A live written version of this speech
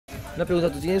Una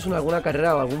pregunta, ¿tú tienes alguna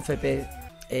carrera o algún FP?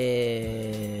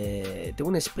 Tengo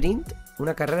un sprint,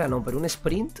 una carrera no, pero un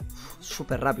sprint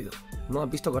súper rápido. No me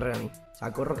has visto correr a mí. O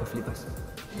sea, corro que flipas.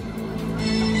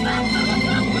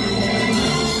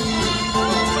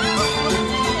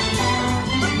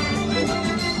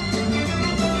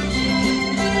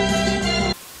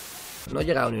 No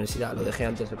llegué a la universidad, lo dejé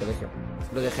antes del colegio.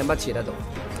 Lo dejé en bachillerato.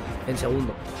 En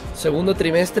segundo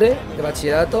trimestre de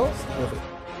bachillerato.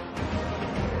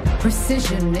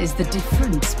 Precision is the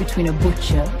difference between a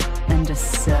butcher and a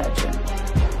surgeon.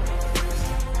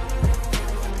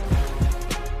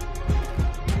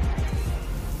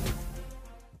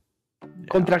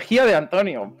 Contragía de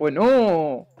Antonio.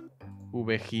 Bueno.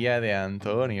 Vejía de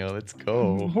Antonio, let's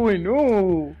go.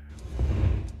 Bueno.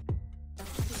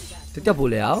 ¿Te ha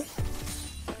puleado?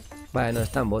 Vale, no,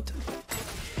 está en bot.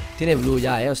 Tiene blue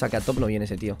ya, o sea que a top no viene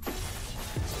ese tío.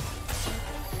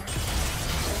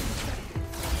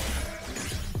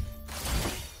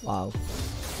 Wow.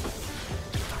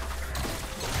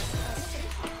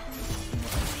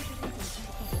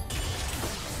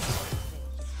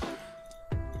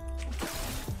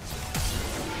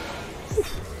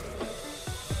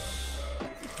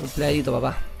 Un playadito,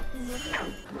 papá.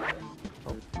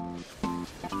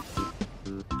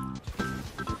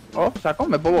 Oh, saco,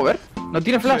 me puedo mover. No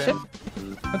tiene flash, Sí.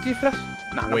 No tiene flash.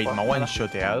 No, no Wait, puedo. me ha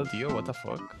one-shoteado, tío, what the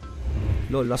fuck.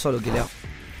 No, lo ha solo killeado.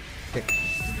 ¿Qué?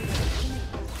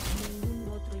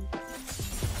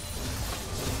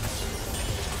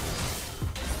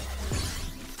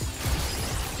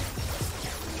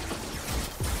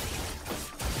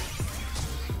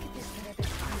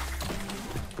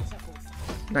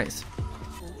 Nice.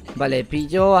 Vale,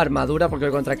 pillo armadura porque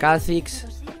voy contra Kha'Zix.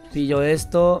 Pillo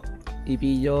esto. Y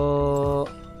pillo...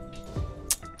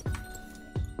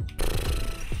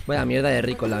 Vaya mierda de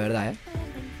rico, la verdad,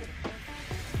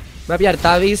 Voy a pillar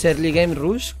Tabis, Early Game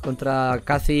Rush contra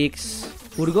Kha'Zix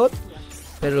Urgot.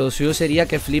 Pero lo suyo sería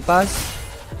que flipas.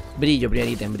 Brillo, primer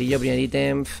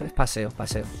ítem. Es paseo.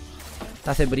 Te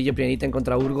haces brillo, primer ítem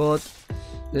contra Urgot.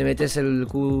 Le metes el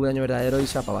Q daño verdadero y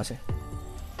se va para base.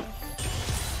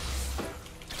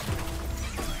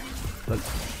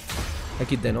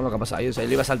 XD, ¿no? Lo que ha pasado ahí. O sea,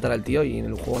 él iba a saltar al tío y en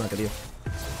el juego no ha querido.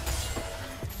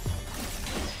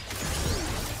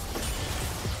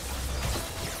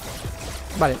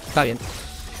 Vale, está bien.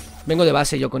 Vengo de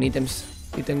base yo con ítems.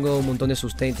 Y tengo un montón de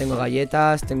sustain. Tengo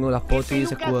galletas, tengo las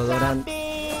potis, escudo Doran.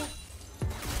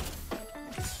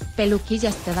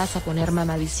 Peluquillas, te vas a poner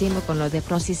mamadísimo con lo de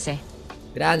Procise.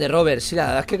 Grande, Robert. Sí, la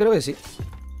verdad es que creo que sí.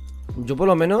 Yo por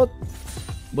lo menos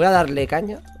voy a darle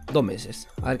caña 2 meses.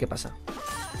 A ver qué pasa.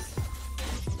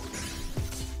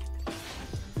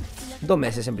 2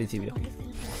 meses en principio.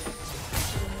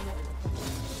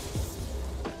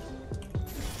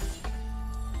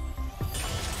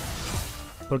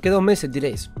 ¿Por qué 2 meses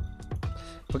diréis?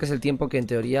 Porque es el tiempo que en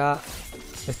teoría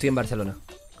estoy en Barcelona.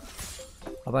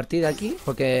 A partir de aquí,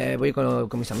 porque voy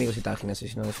con mis amigos y tal al gimnasio,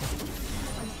 si no eso.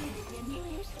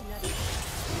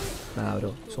 Nada,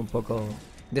 bro, es un poco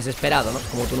desesperado, ¿no?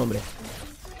 Como tu nombre.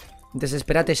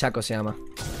 Desesperate Shaco se llama.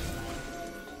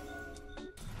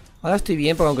 Ahora estoy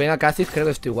bien, porque aunque venga Kha'Zix creo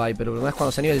que estoy guay. Pero el problema es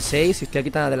cuando sea nivel 6, si estoy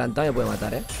aquí tan adelantado me puede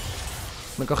matar,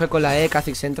 Me coge con la E,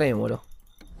 Kha'Zix entra y me muero.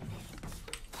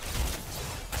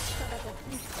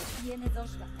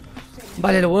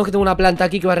 Vale, lo bueno es que tengo una planta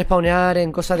aquí que va a respawnear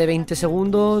en cosa de 20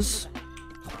 segundos.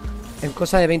 En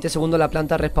cosa de 20 segundos la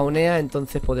planta respawnea,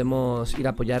 entonces podemos ir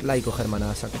a apoyarla y coger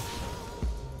maná a saco.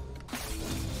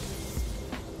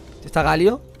 ¿Está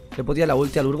Galio? Le podía la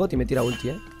ulti al Urgot y me tira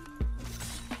ulti,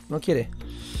 No quiere.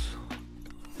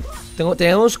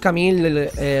 Tenemos Camille,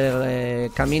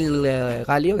 Camille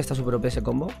Galio, que está super OP ese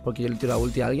combo, porque yo le tiro la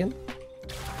ulti a alguien.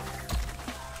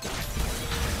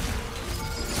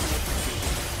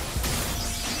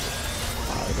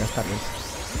 Vale, ya está bien.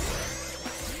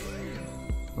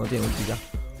 No tiene ulti ya.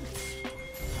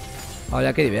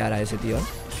 Habría que divear a ese tío,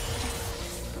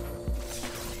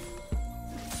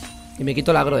 Y me quito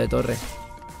el agro de torre.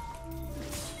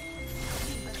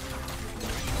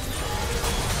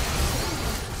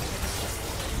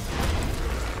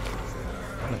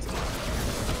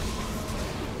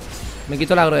 Me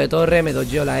quito el agro de torre, me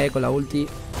dodgeo la E con la ulti.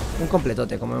 Un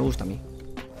completote, como me gusta a mí.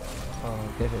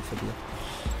 Oh, qué FF, tío.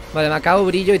 Vale, me acabo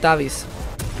brillo y Tabis.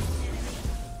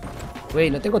 Wey,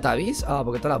 ¿no tengo Tabis? Ah,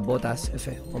 porque todas las botas,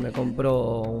 F. O me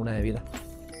compro una de vida.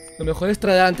 Lo mejor es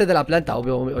traer antes de la planta,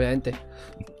 obviamente.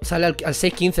 Sale al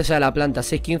 6.15 sale la planta.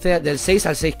 6.15, del 6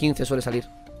 al 6.15 suele salir.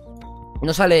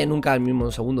 No sale nunca al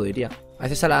mismo segundo, diría. A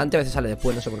veces sale antes, a veces sale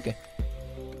después, no sé por qué.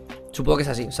 Supongo que es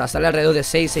así. O sea, sale alrededor de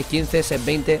 6, 6.15,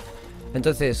 6.20.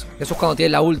 Entonces, eso es cuando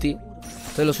tienes la ulti.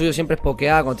 Entonces lo suyo siempre es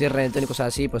pokear. Cuando tienes reventón y cosas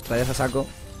así, pues traes a saco.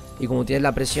 Y como tienes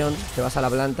la presión, te vas a la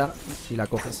planta y la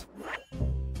coges.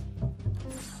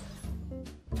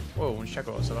 Wow, un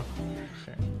Shaco solo.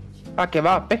 Sí. Ah, que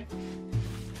va, pe.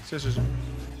 Sí.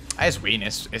 Ah, es win,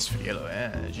 es frielo,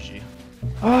 GG.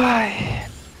 Ay.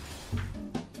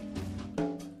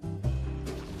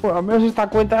 Bueno, al menos esta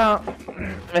cuenta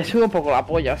me sube un poco la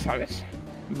polla, ¿sabes?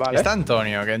 Vale. Está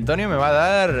Antonio, que Antonio me va a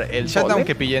dar el shutdown ¿Vale?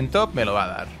 que pille en top, me lo va a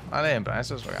dar. Vale, en plan,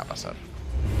 eso es lo que va a pasar.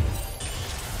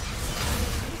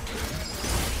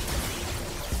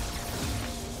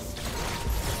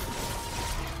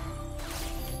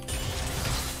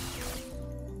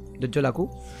 Yo la Q.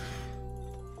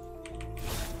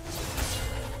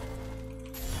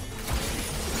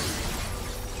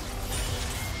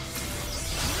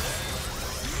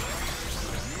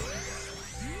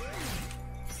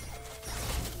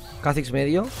 Kha'Zix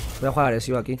medio. Voy a jugar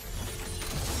agresivo aquí.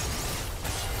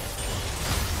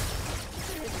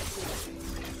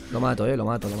 Lo mato, lo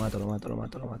mato.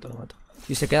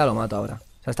 Si se queda lo mato ahora.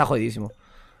 O sea, está jodidísimo.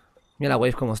 Mira la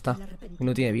wave como está.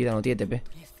 No tiene vida, no tiene TP.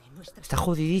 Está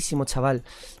jodidísimo, chaval.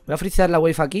 Voy a frisear la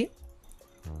wave aquí.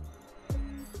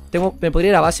 Me podría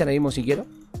ir a base ahora mismo si quiero.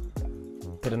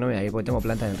 Pero no me voy a ir porque tengo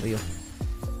planta en el río.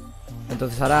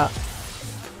 Entonces ahora,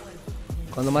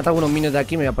 cuando mata algunos minions de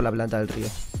aquí, me voy a por la planta del río.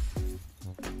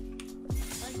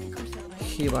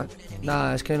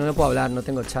 Nada, es que no le puedo hablar, no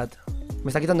tengo chat. Me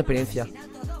está quitando experiencia.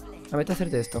 A ver, te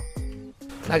hacerte esto.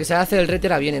 La que se hace el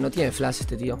retera viene, no tiene flash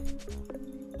este tío.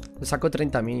 Le saco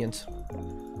 30 minions.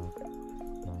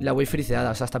 Y la wave friseada,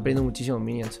 o sea, está perdiendo muchísimos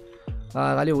minions.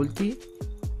 Dale ulti.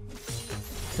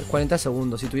 40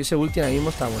 segundos. Si tuviese ulti ahora mismo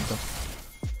estaba muerto.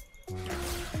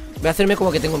 Voy a hacerme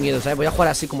como que tengo miedo, ¿sabes? Voy a jugar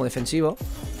así como defensivo.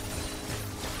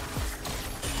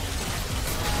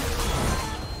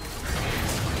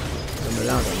 En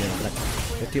verdad no tengo miedo, crack.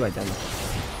 Te estoy baiteando.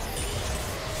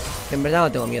 En verdad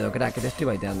no tengo miedo, crack, que te estoy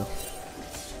baiteando.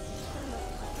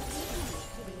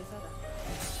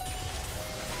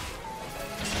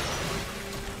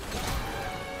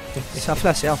 Se ha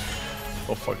flasheado.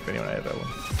 Oh fuck, tenía una R1.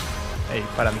 Ey,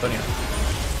 para Antonio.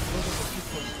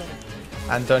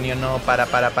 Antonio, no, para.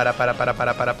 Open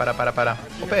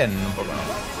un poco,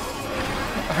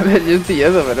 ¿no? A ver, yo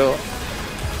entiendo, pero...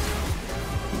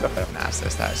 Nah,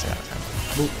 está.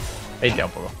 Ey, te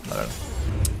un poco, la verdad.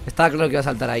 Estaba claro que iba a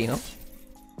saltar ahí, ¿no?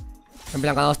 En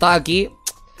plan, cuando estaba aquí...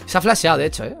 Se ha flasheado, de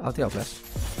hecho, ha tirado flash.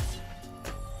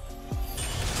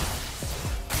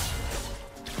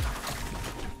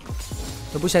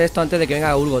 Voy a pushar esto antes de que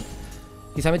venga Urgot.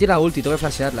 Quizá me tire la ulti, tengo que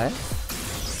flashearla,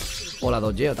 O la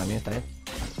 2Geo también está bien.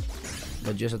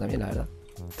 2Geo eso también, la verdad.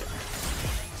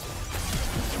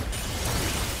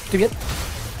 Estoy bien.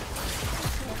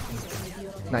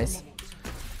 Nice.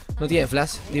 No tiene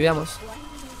flash, diveamos.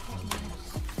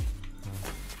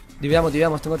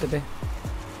 Diveamos, tengo TP.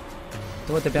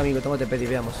 Tengo TP, amigo, tengo TP,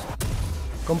 diveamos.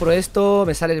 Compro esto,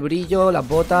 me sale el brillo, las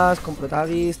botas, compro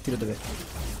tabis, tiro TP.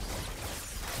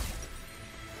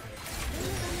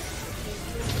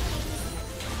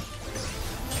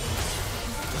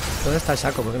 ¿Dónde está el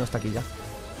saco? ¿Por qué no está aquí ya?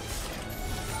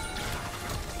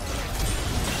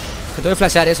 Que tengo que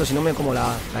flashear eso, si no me como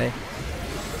la E.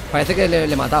 Parece que le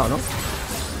he matado, ¿no?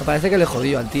 Me parece que le he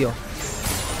jodido al tío.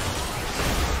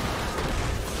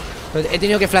 Pero he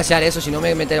tenido que flashear eso, si no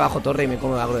me mete bajo torre y me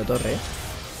como el agro de torre,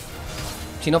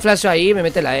 Si no flasheo ahí, me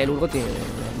mete la E. El Urgot me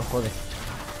jode.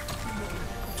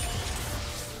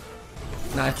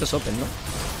 Nada, esto es open, ¿no?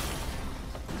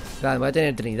 Claro, voy a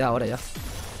tener Trinidad ahora ya.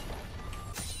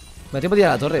 Me da tiempo de ir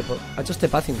a la torre. Ha hecho este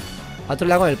pathing. Ha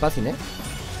troleado con el pathing, ¿Me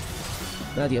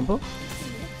da tiempo?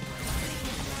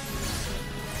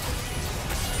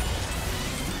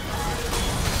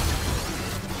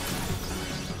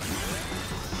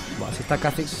 Buah, si está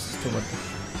Kha'Zix, estoy muerto.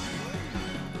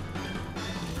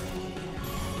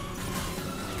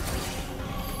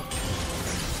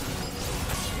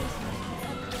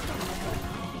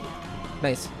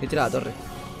 Nice, he tirado la torre.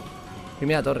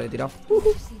 Primera torre, he tirado.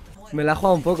 Me la he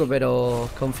jugado un poco, pero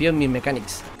confío en mis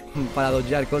mechanics para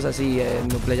dodgear cosas y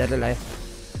no playarle la E.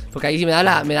 Porque ahí si me da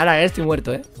la E estoy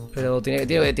muerto, Pero tiene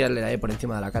que tirarle la E por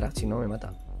encima de la cara, si no me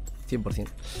mata 100%.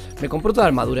 Me compro toda la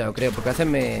armadura, yo creo, porque a veces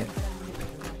me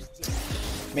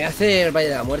hace el Valle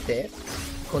de la Muerte,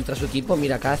 contra su equipo.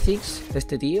 Mira, Kha'Zix,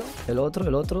 este tío, el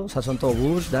otro. O sea, son todo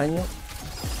burst, daño.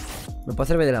 Me puedo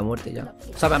hacer el Valle de la Muerte ya.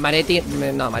 O sea,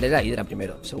 no, amaré la hidra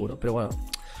primero, seguro. Pero bueno,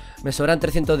 me sobran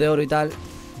 300 de oro y tal.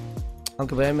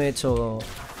 Aunque por haberme hecho...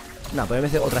 No, por haberme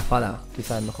hecho otra espada.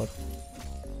 Quizás es mejor.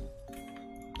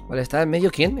 Vale, está en medio.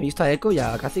 ¿Quién? He visto a Echo y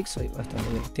a Kha'Zix.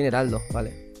 Tiene heraldo,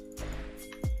 vale.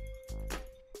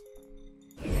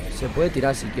 Se puede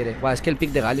tirar si quiere. Buah, es que el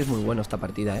pick de Galio es muy bueno esta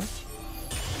partida,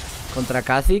 Contra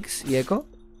Kha'Zix y Echo.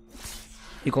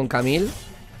 Y con Camille.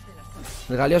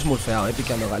 El Galio es murfeado,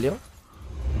 piqueando Galio.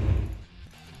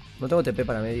 No tengo TP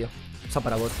para medio. O sea,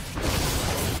 para bot.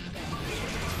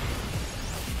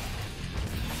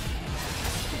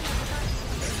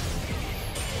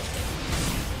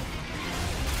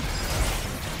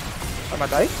 ¿La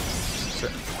matáis? Sí.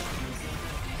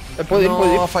 Puede ir,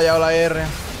 puede ir. No, ha fallado la R.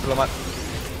 Lo mata.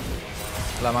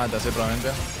 La mata, sí, probablemente.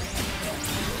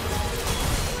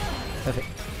 F.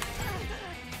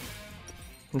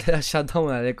 Le da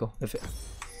shutdown a Echo. F.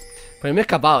 Pues me he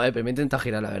escapado, pero me he intentado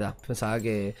girar, la verdad. Pensaba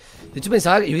que... De hecho,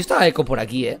 pensaba que... He visto a Echo por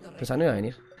aquí, Pensaba que no iba a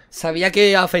venir. Sabía que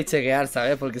iba a fakechequear,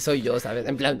 ¿sabes? Porque soy yo, ¿sabes?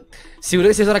 En plan... Seguro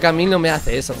que si eso era Camille no me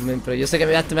hace eso. Pero yo sé que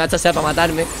me va a chasear para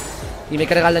matarme. Y me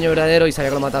carga el daño verdadero y sabía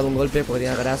que lo he matado de un golpe. Porque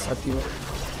tenía gras activo.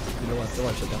 Y luego tengo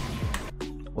al shutdown.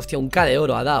 Hostia, un K de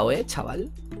oro ha dado, chaval.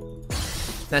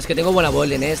 Nada, es que tengo buena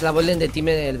botlane, Es la botlane de team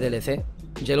del DLC.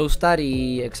 Yellowstar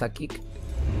y Exakick.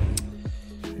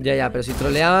 Ya, pero si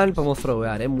trolean podemos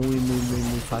throwear, muy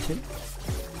fácil.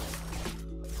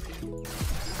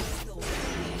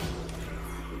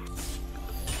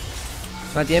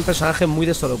 O sea, tienen personajes muy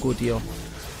de solo Q, tío.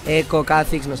 Echo,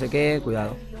 Kha'Zix, no sé qué,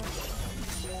 cuidado.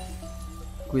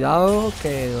 Cuidado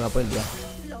que no la pueden tirar.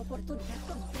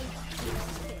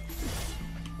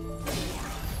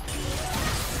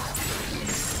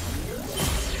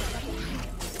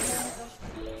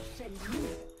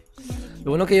 Lo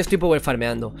bueno que yo estoy power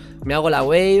farmeando. Me hago la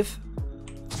wave.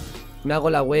 Me hago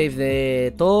la wave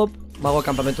de top. Me hago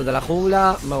campamentos de la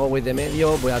jungla. Me hago wave de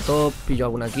medio. Voy a top. Pillo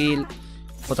alguna kill.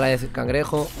 Otra vez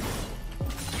cangrejo.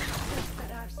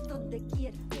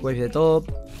 Wave de top.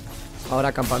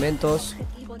 Ahora campamentos.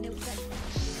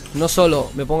 No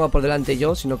solo me pongo por delante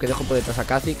yo, sino que dejo por detrás a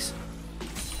Kha'Zix.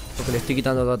 Porque le estoy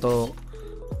quitando dato.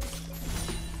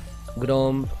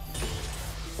 Grom.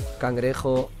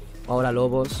 Cangrejo. Ahora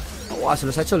lobos. Wow, se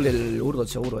los ha hecho el Urgot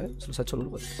seguro, Se los ha hecho el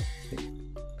Urgot. Sí.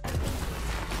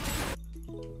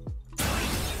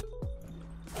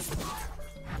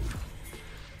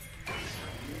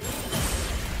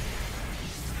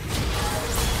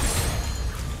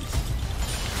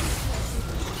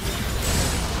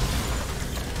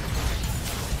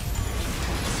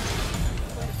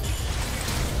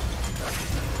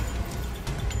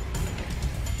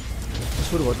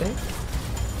 Es Urgot,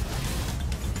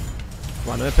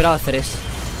 Bueno, no me esperaba hacer eso.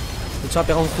 De hecho ha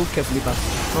pegado un hook que flipas.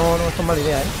 No, esto es mala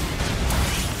idea,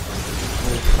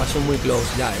 Paso muy close,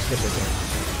 ya, es que es eso.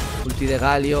 Ulti de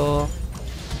Galio.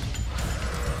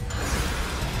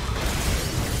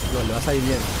 No, le va a salir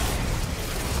bien.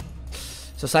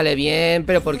 Eso sale bien,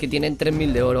 pero porque tienen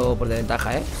 3000 de oro por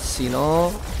desventaja, Si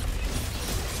no...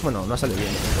 Bueno, no sale bien,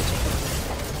 de hecho.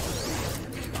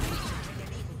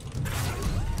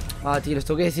 Ah, tío, les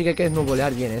tengo que decir que es no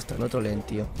volear bien esto, no troleen,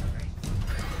 tío.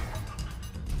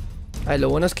 A ver, lo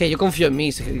bueno es que yo confío en mí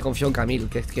y confío en Camille,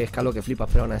 que es lo que flipas,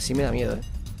 pero aún así me da miedo,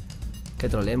 Que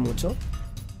troleen mucho.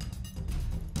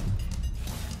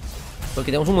 Porque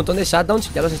tenemos un montón de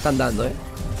shutdowns y ya los están dando,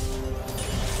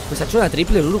 Pues ha hecho una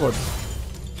triple Urgot.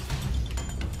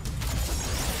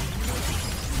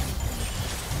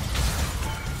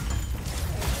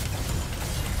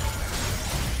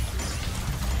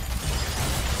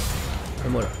 Me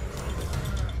muero.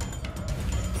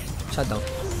 Shutdown.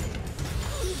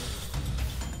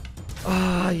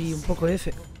 Ay, un poco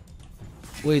F.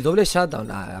 Uy, doble shutdown.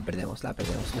 La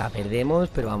perdemos,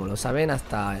 pero vamos, lo saben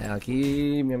hasta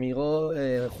aquí mi amigo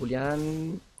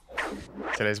Julián.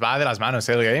 Se les va de las manos,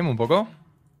 el game, un poco.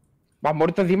 Va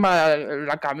muerto encima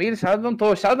la Camille, shutdown,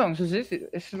 todo shutdown. Esa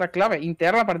es la clave.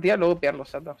 Integrar la partida y luego pillar los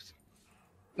shutdowns.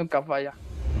 Nunca falla.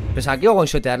 Pensaba que iba a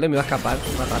one-shotearle y me iba a escapar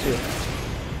más rápido.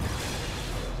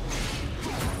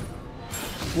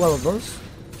 ¿Jugados dos?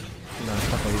 No,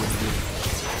 está jodido, tío.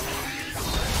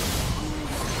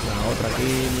 Otra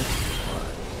kill.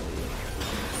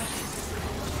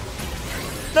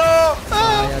 ¡No!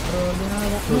 Vaya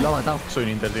troleada. Lo ha matado. Soy un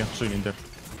Inter, tío, soy un Inter.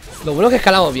 Lo bueno es que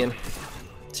escalamos bien.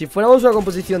 Si fuéramos una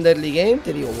composición de early game,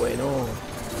 te digo, bueno.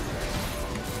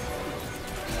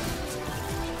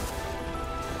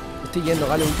 Estoy yendo,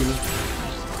 Gale, último.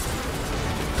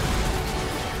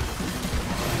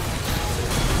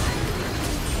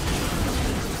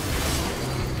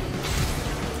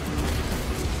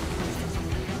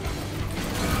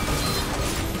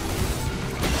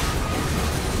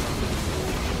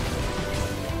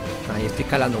 Ahí estoy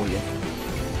escalando muy bien.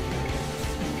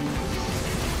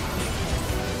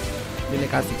 Viene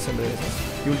Kha'Zix en vez de eso.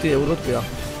 Y ulti de Urgot, cuidado.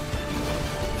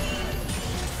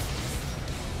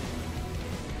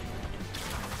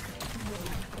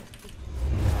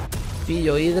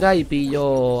 pillo Hydra y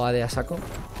pillo AD a saco.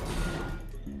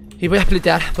 Y voy a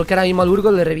splitear, porque ahora mismo al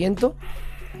Urgot le reviento.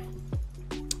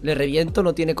 Le reviento,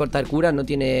 no tiene cortar cura, no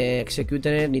tiene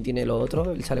executioner, ni tiene lo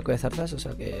otro, el chaleco de zarzas, o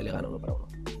sea que le gano 1 para 1.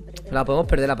 La podemos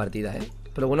perder la partida,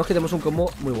 Pero bueno es que tenemos un combo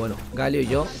muy bueno. Galio y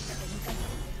yo.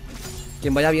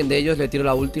 Quien vaya bien de ellos, le tiro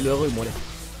la ulti luego y muere.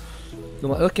 Lo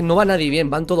malo es que no va nadie bien,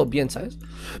 van todos bien, ¿sabes?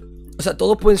 O sea,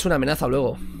 todos pueden ser una amenaza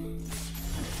luego.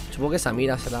 Supongo que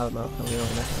Samira será una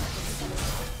amenaza.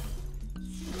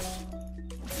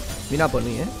 Mira por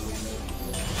mí,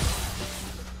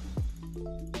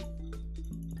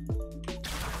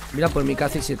 Mira por mi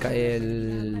Kha'Zix y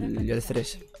el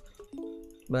Thresh.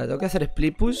 Vale, tengo que hacer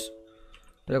split push,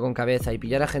 pero con cabeza y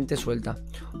pillar a gente suelta.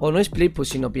 O no split push,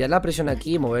 sino pillar la presión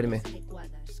aquí y moverme.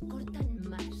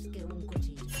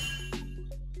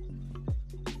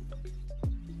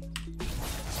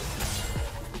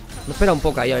 Me espera un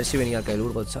poco ahí a ver si venía el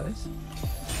Urgot, ¿sabes?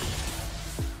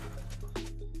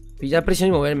 Pillar presión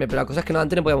y moverme, pero la cosa es que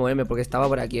antes no podía moverme porque estaba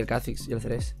por aquí el Kha'Zix y el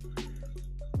Thresh.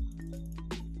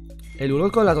 El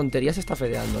Urgot con la tontería se está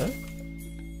fedeando,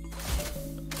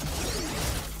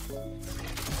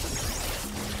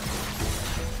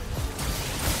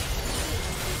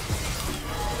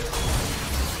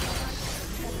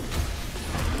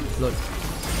 LOL.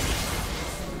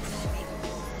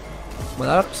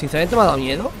 Bueno, sinceramente me ha dado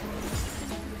miedo.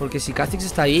 Porque si Kha'Zix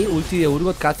está ahí, ulti de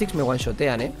Urgot, Kha'Zix me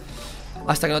one-shotean,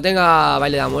 Hasta que no tenga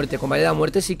baile de la muerte. Con baile de la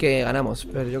muerte sí que ganamos,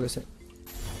 pero yo qué sé.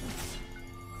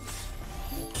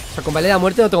 O sea, con baile de la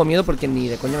muerte no tengo miedo porque ni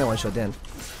de coña me one-shotean.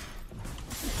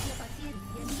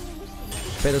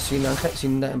 Pero sin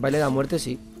baile de la muerte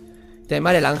sí. Te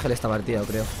vale el ángel esta partida, yo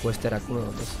creo. O STOMP, uno de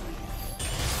los dos.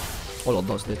 O los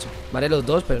dos, de hecho. Vale los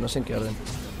dos, pero no sé en qué orden.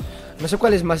 No sé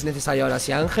cuál es más necesario ahora,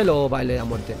 si ángel o baile de la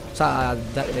muerte. O sea,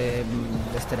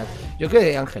 STOMP. Yo creo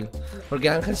que ángel. Porque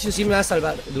ángel sí o sí me va a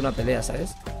salvar de una pelea,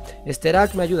 ¿sabes?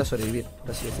 STOMP me ayuda a sobrevivir,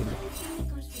 por así decirlo.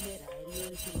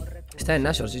 Está en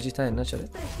Nashor, sí, está en Nashor,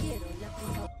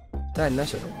 Está en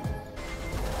Nashor,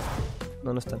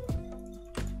 No, no está.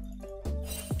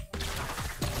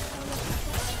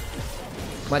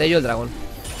 Vale, yo el dragón.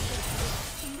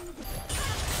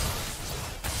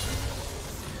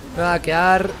 Me voy a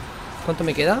quedar... ¿Cuánto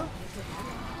me queda?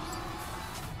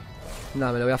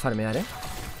 No, me lo voy a farmear, De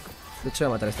hecho voy a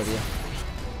matar a este tío.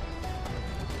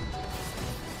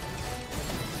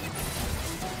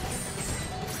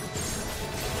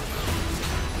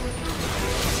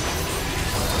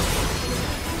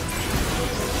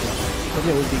 No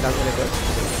tiene ulti, cancel,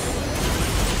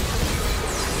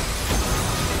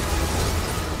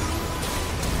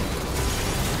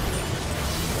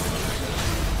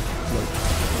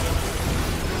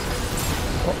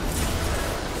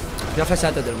 Voy a flashar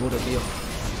antes del muro, tío.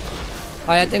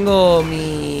 Ah, ya tengo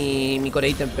mi core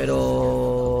item,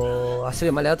 pero... Ha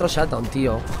sido, me le da otro shutdown,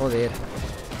 tío. Joder.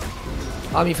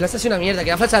 Ah, mi flash ha sido una mierda. Que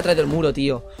va a flashar atrás del muro,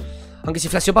 tío. Aunque si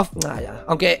flasheó pa... Ah, ya.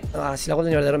 Aunque... si la hago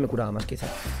de verdadero me curaba más, quizá.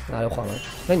 Nada, lo he jugado mal.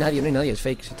 No hay nadie, es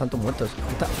fake. Están todos muertos.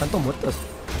 Están todos muertos.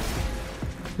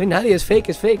 No hay nadie, es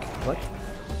fake, What?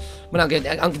 Bueno,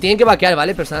 aunque tienen que vaquear,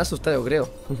 ¿vale? Pero están asustados, yo creo.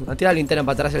 Han tirado el linterna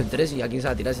para atrás el 3 y aquí se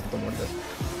va a tirar si están todos muertos.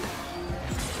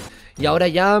 Y ahora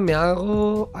ya me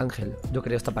hago ángel, yo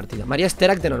creo, esta partida. María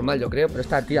STOMP de normal, yo creo, pero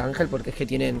esta tía ángel porque es que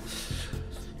tienen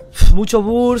mucho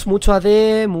burst, mucho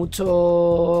AD,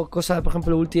 mucho cosa. Por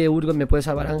ejemplo, el ulti de Urgot me puede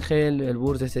salvar ángel, el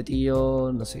burst de este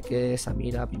tío, no sé qué,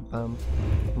 Samira, pim pam.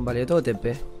 Vale, yo tengo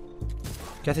TP.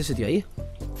 ¿Qué hace ese tío ahí?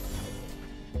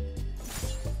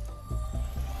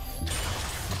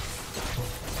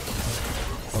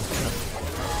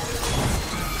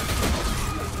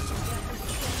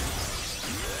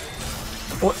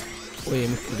 Uy,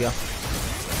 me he cliqueado.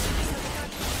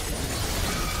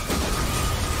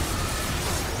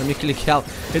 Me he cliqueado.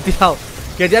 He tirado.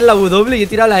 Quería tirar la W y he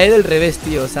tirado la E del revés,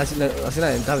 tío. O sea, ha sido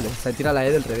lamentable. O sea, he tirado la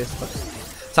E del revés.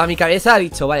 O sea, mi cabeza ha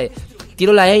dicho, vale,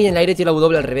 tiro la E y en el aire tiro la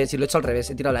W al revés. Y lo he hecho al revés.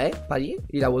 He tirado la E para allí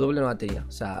y la W no la tenía.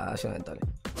 O sea, ha sido lamentable.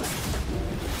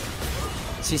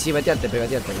 Sí, vete al TP,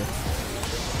 vete al TP.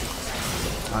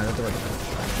 Ah, no tengo TP.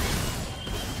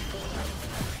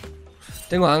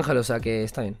 Tengo a Ángel, o sea que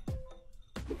está bien.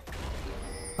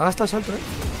 Ha gastado el salto,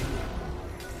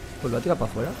 Pues lo ha tirado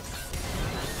para afuera.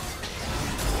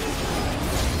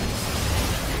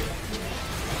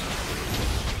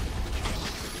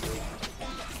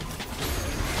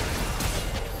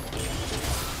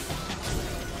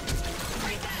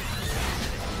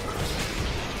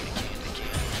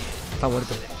 Está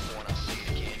muerto.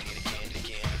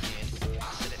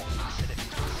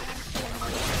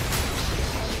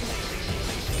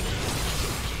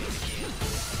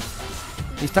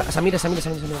 Y está, Samira, la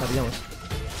pillamos.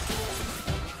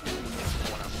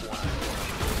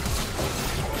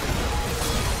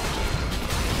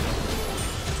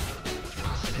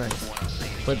 Nice.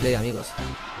 Buen play, amigos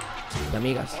y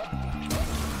amigas.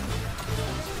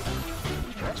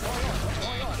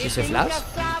 ¿Ese flash?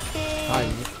 Ay.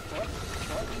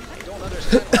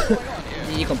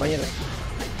 Y compañero.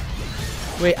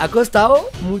 Güey, ha costado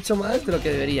mucho más de lo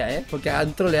que debería, porque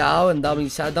han troleado, han dado mil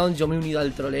shutdowns, yo me he unido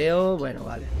al troleo. Bueno,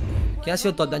 vale. ¿Quién ha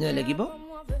sido top daño del equipo?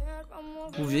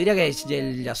 Yo diría que es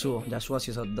el Yasuo. Yasuo ha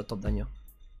sido top daño.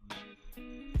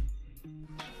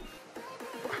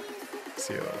 Ha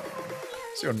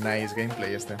sido un nice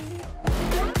gameplay este.